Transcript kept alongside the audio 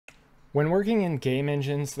When working in game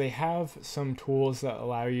engines, they have some tools that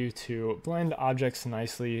allow you to blend objects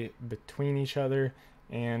nicely between each other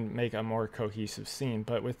and make a more cohesive scene.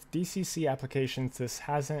 But with DCC applications, this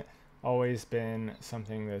hasn't always been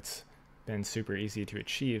something that's been super easy to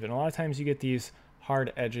achieve. And a lot of times you get these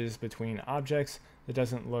hard edges between objects that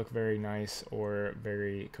doesn't look very nice or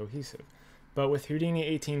very cohesive. But with Houdini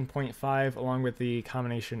 18.5, along with the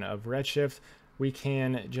combination of Redshift, we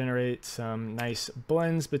can generate some nice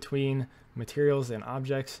blends between materials and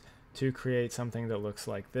objects to create something that looks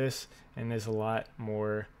like this and is a lot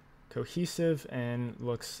more cohesive and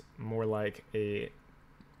looks more like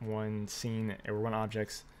one scene or one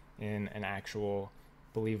object in an actual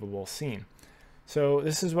believable scene. So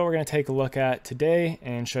this is what we're going to take a look at today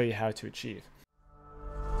and show you how to achieve.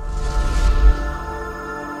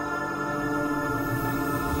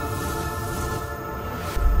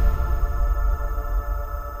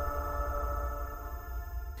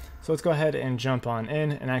 So let's go ahead and jump on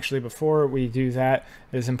in. And actually, before we do that,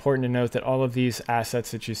 it is important to note that all of these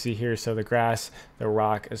assets that you see here, so the grass, the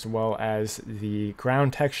rock, as well as the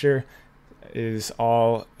ground texture, is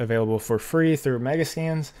all available for free through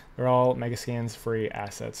Megascans. They're all Megascans free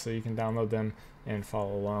assets, so you can download them and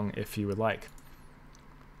follow along if you would like.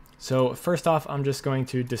 So first off, I'm just going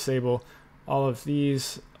to disable all of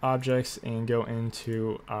these objects and go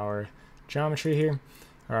into our geometry here,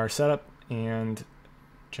 or our setup, and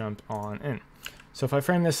jump on in. So if I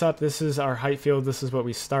frame this up, this is our height field. This is what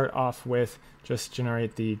we start off with. Just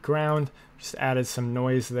generate the ground, just added some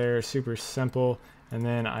noise there, super simple. And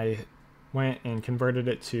then I went and converted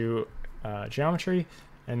it to geometry,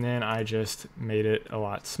 and then I just made it a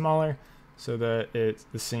lot smaller so that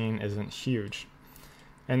the scene isn't huge.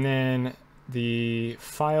 And then the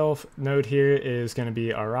file node here is going to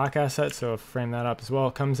be our rock asset, so frame that up as well.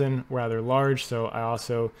 It comes in rather large, so I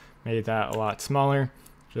also made that a lot smaller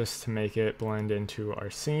just to make it blend into our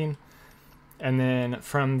scene. And then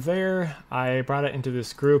from there, I brought it into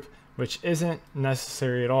this group, which isn't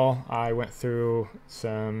necessary at all. I went through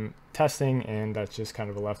some testing and that's just kind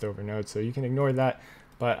of a leftover node, so you can ignore that.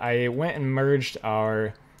 But I went and merged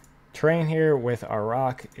our terrain here with our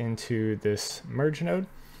rock into this merge node.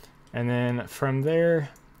 And then from there,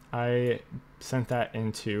 I sent that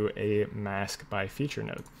into a mask by feature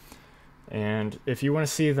node. And if you want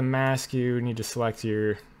to see the mask, you need to select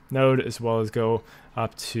your node as well as go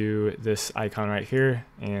up to this icon right here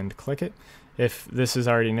and click it. If this is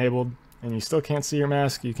already enabled and you still can't see your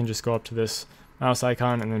mask, you can just go up to this mouse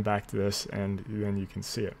icon and then back to this, and then you can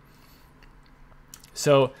see it.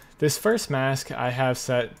 So this first mask I have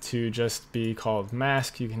set to just be called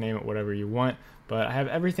mask. You can name it whatever you want, but I have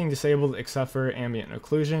everything disabled except for ambient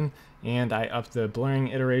occlusion, and I upped the blurring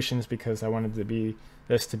iterations because I wanted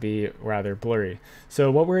this to be rather blurry.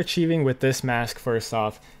 So what we're achieving with this mask, first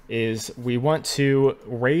off, is we want to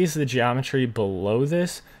raise the geometry below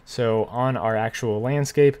this. So on our actual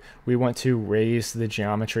landscape, we want to raise the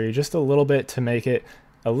geometry just a little bit to make it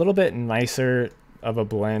a little bit nicer of a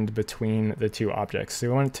blend between the two objects. So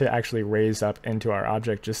we want it to actually raise up into our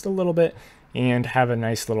object just a little bit and have a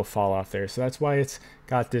nice little fall off there. So that's why it's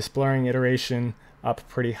got this blurring iteration up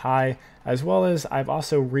pretty high, as well as I've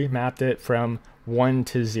also remapped it from 1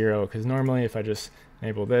 to 0, because normally if I just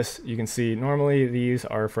enable this, you can see normally these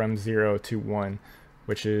are from 0 to 1,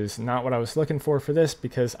 which is not what I was looking for this,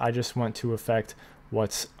 because I just want to affect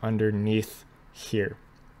what's underneath here.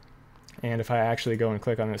 And if I actually go and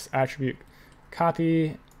click on this attribute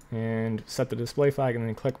copy and set the display flag and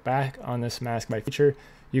then click back on this mask by feature,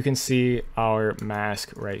 you can see our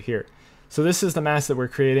mask right here. So this is the mask that we're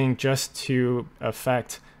creating just to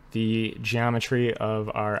affect the geometry of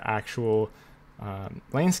our actual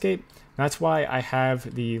landscape. That's why I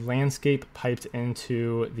have the landscape piped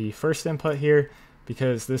into the first input here,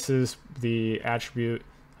 because this is the attribute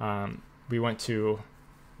we want to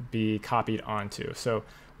be copied onto. So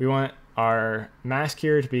we want our mask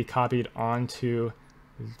here to be copied onto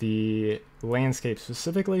the landscape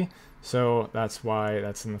specifically. So that's why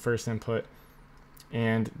that's in the first input.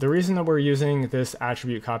 And the reason that we're using this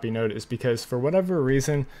attribute copy node is because for whatever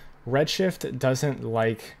reason, Redshift doesn't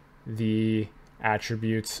like the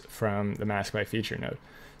attributes from the mask by feature node.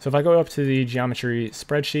 So if I go up to the geometry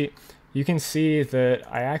spreadsheet, you can see that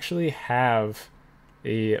I actually have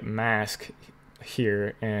a mask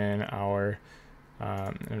here in our,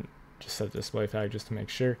 and just set the display flag just to make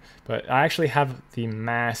sure, but I actually have the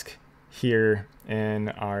mask here in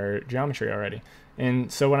our geometry already.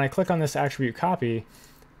 And so when I click on this attribute copy,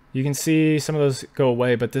 you can see some of those go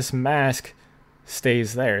away, but this mask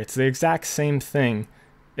stays there. It's the exact same thing.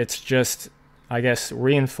 It's just, I guess,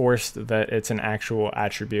 reinforced that it's an actual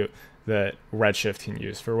attribute that Redshift can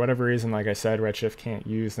use. For whatever reason, like I said, Redshift can't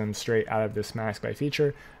use them straight out of this mask by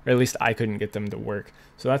feature, or at least I couldn't get them to work.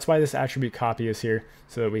 So that's why this attribute copy is here,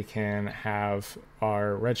 so that we can have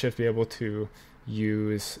our Redshift be able to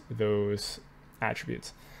use those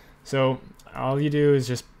attributes. So all you do is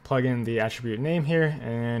just plug in the attribute name here,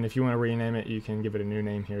 and if you want to rename it, you can give it a new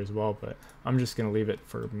name here as well, but I'm just going to leave it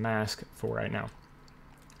for mask for right now.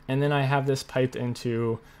 And then I have this piped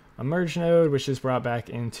into a merge node, which is brought back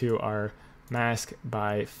into our mask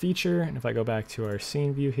by feature. And if I go back to our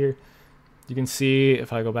scene view here, you can see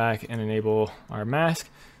if I go back and enable our mask.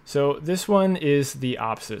 So this one is the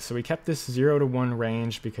opposite. So we kept this 0 to 1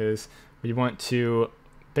 range because we want to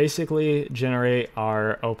basically generate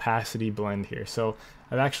our opacity blend here. So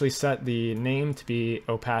I've actually set the name to be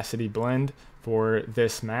opacity blend for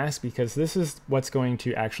this mask because this is what's going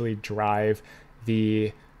to actually drive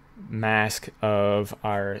the mask of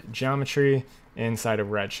our geometry inside of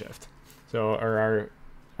Redshift. So, or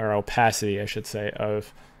our opacity, I should say,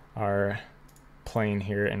 of our plane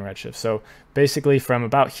here in Redshift. So basically from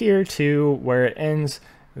about here to where it ends,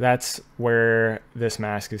 that's where this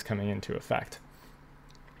mask is coming into effect.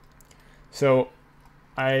 So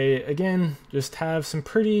I, again, just have some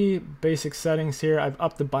pretty basic settings here. I've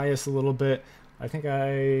upped the bias a little bit. I think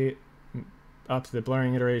I upped the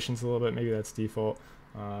blurring iterations a little bit. Maybe that's default.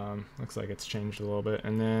 Looks like it's changed a little bit.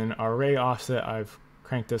 And then our ray offset, I've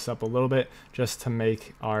cranked this up a little bit just to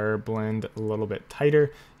make our blend a little bit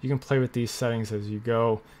tighter. You can play with these settings as you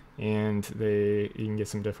go, and you can get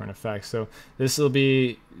some different effects. So this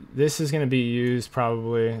is going to be used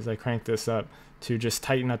probably as I crank this up to just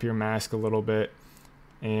tighten up your mask a little bit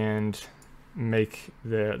and make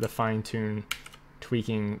the fine-tune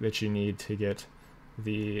tweaking that you need to get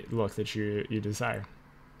the look that you desire.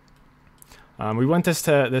 We want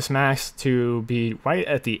this mask to be right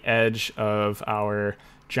at the edge of our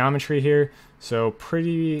geometry here, so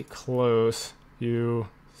pretty close, you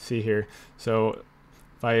see here. So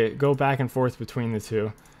if I go back and forth between the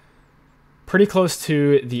two, pretty close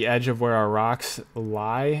to the edge of where our rocks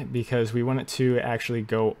lie, because we want it to actually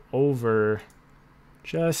go over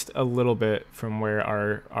just a little bit from where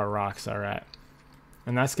our rocks are at.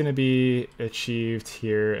 And that's going to be achieved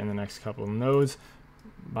here in the next couple of nodes.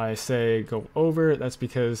 By say go over, that's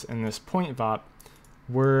because in this point VOP,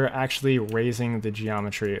 we're actually raising the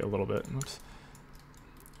geometry a little bit. Oops.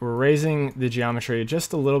 We're raising the geometry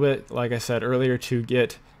just a little bit, like I said earlier, to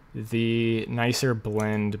get the nicer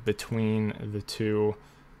blend between the two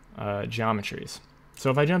geometries. So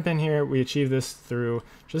if I jump in here, we achieve this through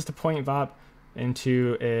just a point VOP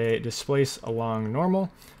into a displace along normal,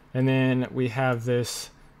 and then we have this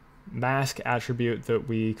mask attribute that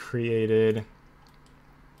we created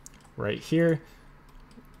right here,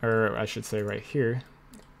 or I should say right here.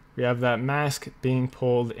 We have that mask being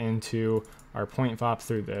pulled into our point VOP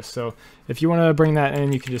through this. So if you want to bring that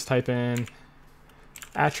in, you can just type in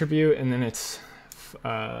attribute, and then it's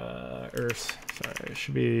it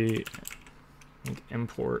should be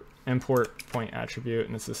import point attribute,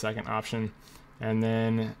 and it's the second option. And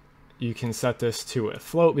then you can set this to a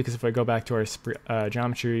float, because if I go back to our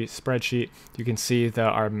geometry spreadsheet, you can see that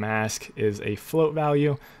our mask is a float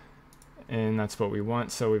value, and that's what we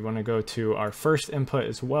want. So we want to go to our first input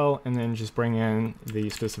as well, and then just bring in the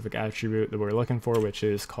specific attribute that we're looking for, which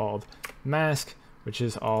is called mask, which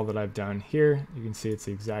is all that I've done here. You can see it's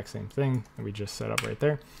the exact same thing that we just set up right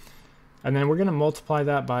there. And then we're going to multiply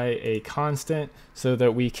that by a constant so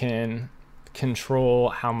that we can control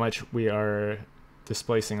how much we are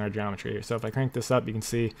displacing our geometry here. So if I crank this up, you can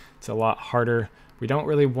see it's a lot harder. We don't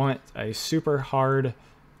really want a super hard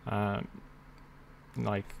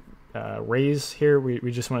raise here.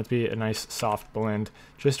 We just want it to be a nice soft blend,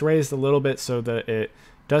 just raised a little bit so that it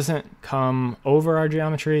doesn't come over our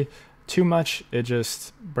geometry too much. It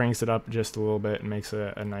just brings it up just a little bit and makes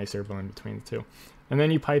a nicer blend between the two. And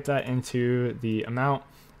then you pipe that into the amount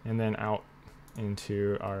and then out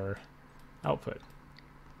into our output.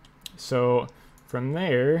 So from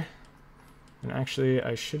there, and actually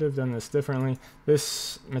I should have done this differently.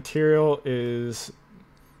 This material is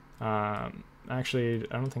actually,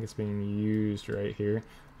 I don't think it's being used right here.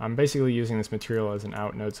 I'm basically using this material as an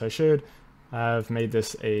out node, so I should have made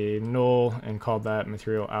this a null and called that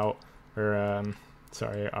material out, or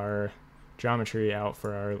sorry, our geometry out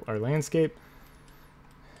for our landscape.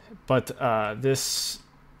 But this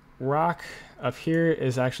rock up here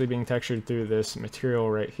is actually being textured through this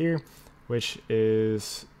material right here, which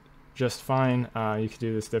is just fine. You could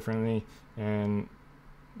do this differently in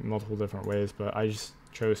multiple different ways, but I just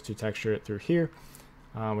chose to texture it through here,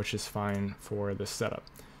 which is fine for this setup.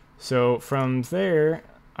 So from there,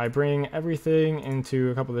 I bring everything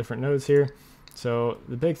into a couple different nodes here. So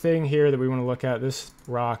the big thing here that we want to look at, this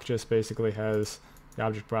rock just basically has the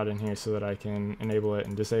object brought in here so that I can enable it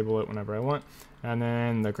and disable it whenever I want. And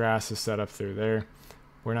then the grass is set up through there.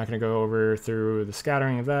 We're not going to go over through the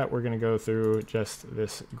scattering of that. We're going to go through just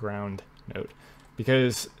this ground node,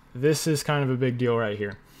 because this is kind of a big deal right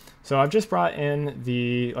here. So I've just brought in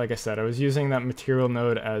the, like I said, I was using that material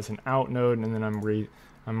node as an out node, and then I'm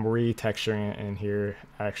retexturing it in here,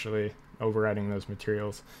 actually overriding those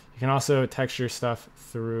materials. You can also texture stuff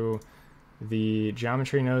through the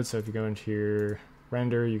geometry node. So if you go into your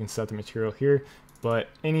render, you can set the material here, but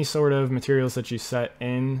any sort of materials that you set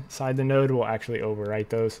inside the node will actually overwrite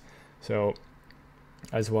those. So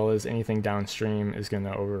as well as anything downstream is going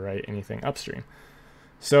to overwrite anything upstream.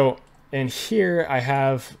 So in here I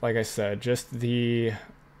have, like I said, just the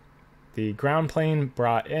ground plane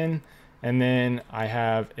brought in, and then I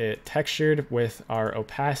have it textured with our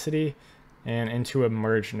opacity and into a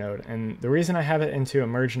merge node. And the reason I have it into a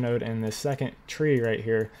merge node in this second tree right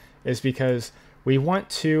here is because we want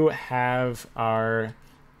to have our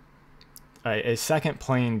a second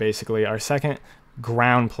plane, basically our second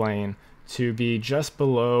ground plane, to be just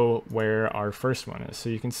below where our first one is. So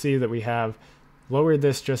you can see that we have lowered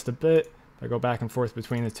this just a bit. If I go back and forth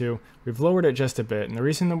between the two, we've lowered it just a bit. And the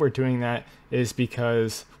reason that we're doing that is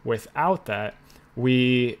because without that,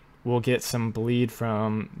 we will get some bleed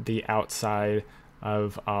from the outside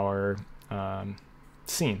of our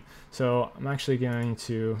scene. So I'm actually going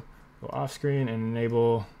to go off screen and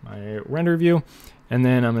enable my render view. And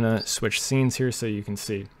then I'm going to switch scenes here so you can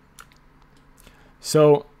see.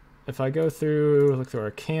 So if I go through, look through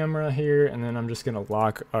our camera here, and then I'm just going to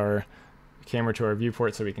lock our camera to our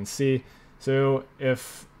viewport so we can see. So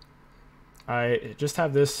if I just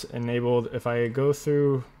have this enabled, if I go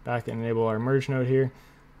through back and enable our merge node here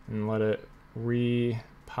and let it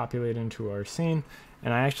repopulate into our scene,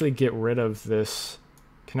 and I actually get rid of this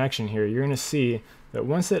connection here, you're going to see that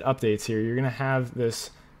once it updates here, you're going to have this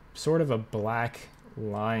sort of a black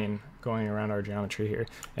line going around our geometry here.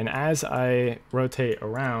 And as I rotate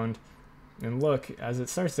around and look, as it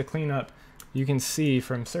starts to clean up, you can see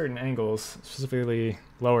from certain angles, specifically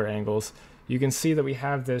lower angles, you can see that we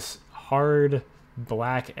have this hard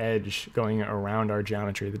black edge going around our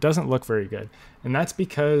geometry that doesn't look very good. And that's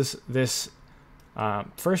because this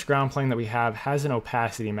first ground plane that we have has an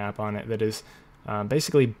opacity map on it that is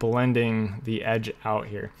basically blending the edge out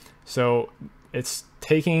here. So it's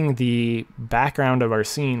taking the background of our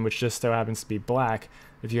scene, which just so happens to be black.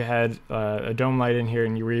 If you had a dome light in here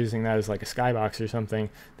and you were using that as like a skybox or something,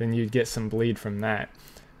 then you'd get some bleed from that.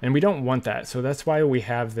 And we don't want that. So that's why we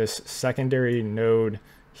have this secondary node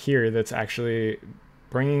here that's actually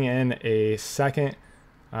bringing in a second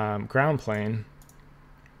ground plane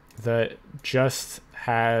that just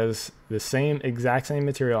has the exact same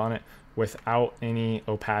material on it without any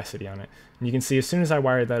opacity on it. And you can see as soon as I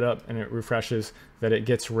wired that up and it refreshes, that it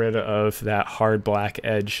gets rid of that hard black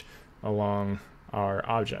edge along our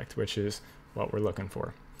object, which is what we're looking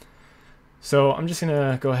for. So I'm just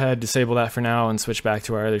gonna go ahead, disable that for now, and switch back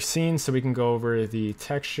to our other scene so we can go over the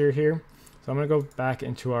texture here. So I'm gonna go back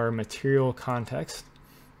into our material context,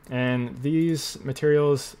 and these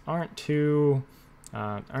materials aren't too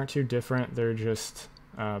different. They're just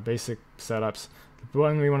basic setups. The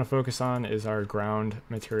one we want to focus on is our ground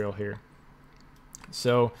material here.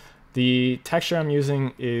 So the texture I'm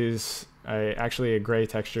using is actually a gray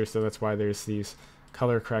texture, so that's why there's these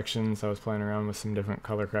color corrections. I was playing around with some different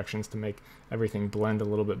color corrections to make everything blend a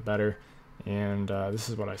little bit better, and this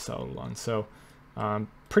is what I settled on. So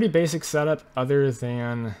pretty basic setup other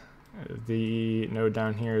than the node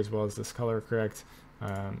down here, as well as this color correct.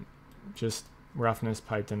 Just roughness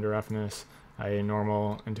piped into roughness, a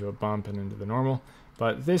normal into a bump and into the normal.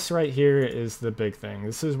 But this right here is the big thing.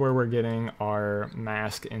 This is where we're getting our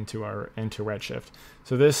mask into Redshift.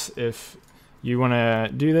 So this, if you want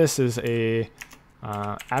to do this, is a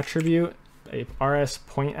attribute, a RS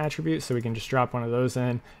point attribute. So we can just drop one of those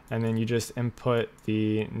in, and then you just input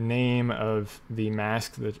the name of the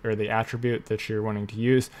mask or the attribute that you're wanting to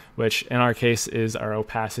use, which in our case is our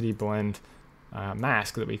opacity blend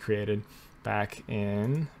mask that we created back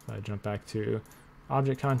in, if I jump back to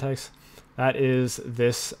object context, that is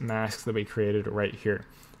this mask that we created right here.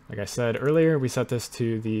 Like I said earlier, we set this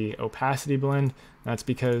to the opacity blend. That's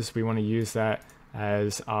because we want to use that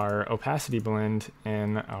as our opacity blend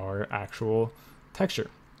in our actual texture.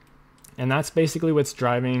 And that's basically what's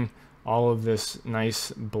driving all of this nice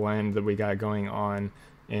blend that we got going on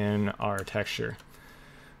in our texture.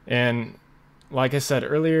 And like I said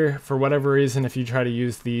earlier, for whatever reason, if you try to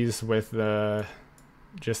use these with the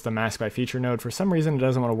just the mask by feature node. For some reason, it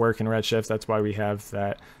doesn't want to work in Redshift. That's why we have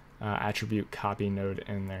that attribute copy node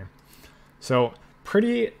in there. So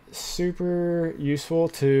pretty super useful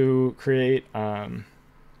to create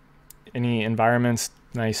any environments,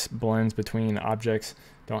 nice blends between objects,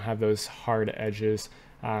 don't have those hard edges.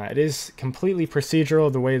 It is completely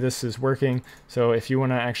procedural the way this is working. So if you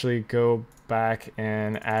want to actually go back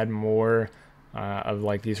and add more of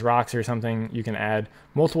like these rocks or something, you can add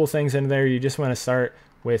multiple things in there. You just want to start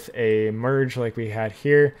with a merge like we had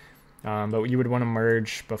here, but you would want to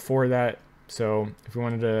merge before that. So if we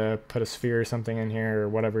wanted to put a sphere or something in here or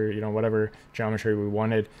whatever, whatever geometry we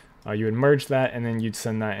wanted, you would merge that and then you'd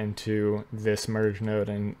send that into this merge node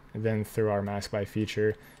and then through our mask by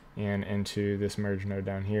feature and into this merge node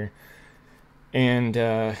down here and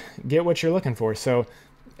get what you're looking for. So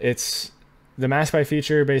it's the mask by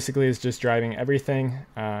feature basically is just driving everything.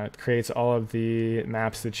 It creates all of the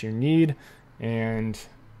maps that you need and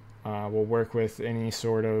will work with any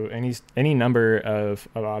sort of any number of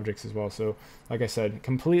objects as well. So like I said,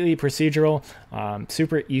 completely procedural,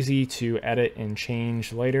 super easy to edit and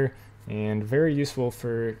change later, and very useful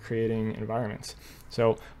for creating environments.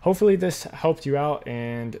 So hopefully this helped you out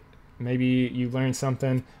and maybe you learned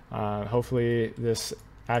something. Hopefully this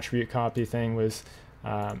attribute copy thing was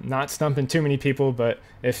not stumping too many people, but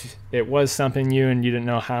if it was stumping you and you didn't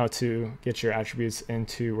know how to get your attributes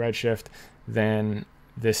into Redshift, then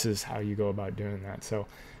this is how you go about doing that. So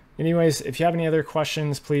anyways, if you have any other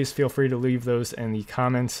questions, please feel free to leave those in the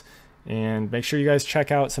comments, and make sure you guys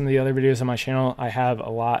check out some of the other videos on my channel. I have a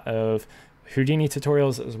lot of Houdini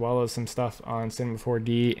tutorials as well as some stuff on Cinema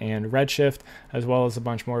 4D and Redshift, as well as a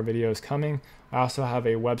bunch more videos coming. I also have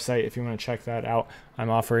a website if you want to check that out. I'm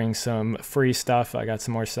offering some free stuff. I got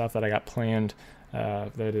some more stuff that I got planned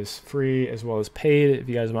that is free as well as paid. If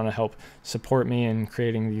you guys want to help support me in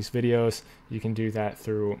creating these videos, you can do that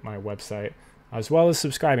through my website, as well as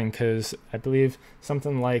subscribing, because I believe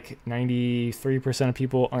something like 93% of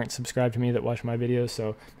people aren't subscribed to me that watch my videos.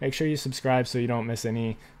 So make sure you subscribe so you don't miss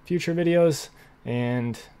any future videos.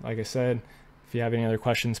 And like I said, if you have any other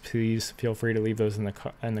questions, please feel free to leave those in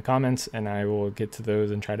the comments, and I will get to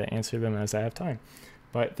those and try to answer them as I have time.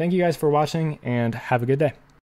 But thank you guys for watching, and have a good day.